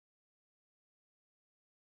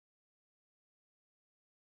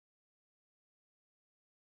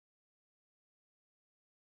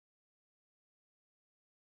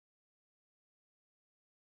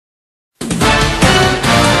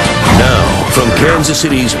From Kansas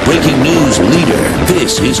City's breaking news leader,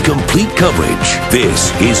 this is complete coverage.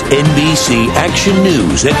 This is NBC Action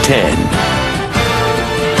News at 10.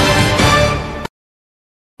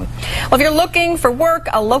 Well, if you're looking for work,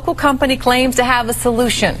 a local company claims to have a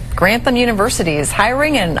solution. Grantham University is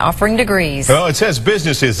hiring and offering degrees. Well, it says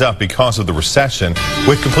business is up because of the recession.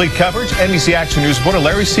 With complete coverage, NBC Action News reporter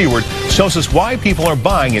Larry Seward shows us why people are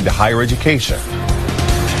buying into higher education.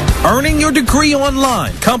 Earning your degree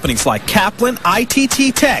online. Companies like Kaplan,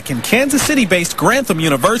 ITT Tech, and Kansas City-based Grantham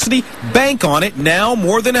University bank on it now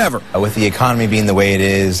more than ever. With the economy being the way it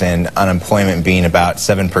is and unemployment being about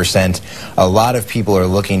 7%, a lot of people are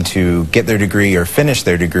looking to get their degree or finish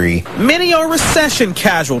their degree. Many are recession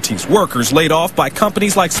casualties, workers laid off by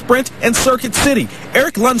companies like Sprint and Circuit City.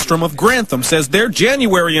 Eric Lundstrom of Grantham says their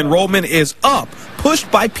January enrollment is up,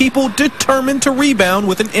 pushed by people determined to rebound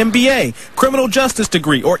with an MBA, criminal justice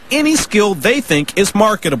degree, or any skill they think is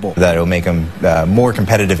marketable. That will make them more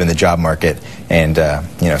competitive in the job market and,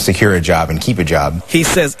 secure a job and keep a job. He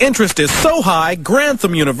says interest is so high,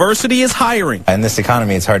 Grantham University is hiring. In this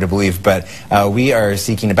economy, it's hard to believe, but we are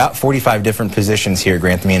seeking about 45 different positions here at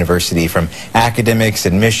Grantham University, from academics,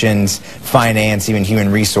 admissions, finance, even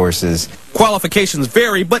human resources. Qualifications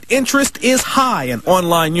vary, but interest is high, and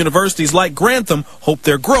online universities like Grantham hope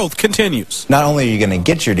their growth continues. Not only are you going to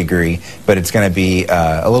get your degree, but it's going to be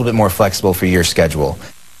a little bit more flexible for your schedule.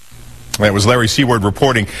 That was Larry Seward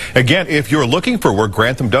reporting. Again, if you're looking for work,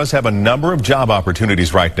 Grantham does have a number of job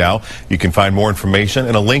opportunities right now. You can find more information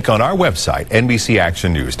and a link on our website,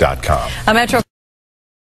 NBCActionNews.com. A Metro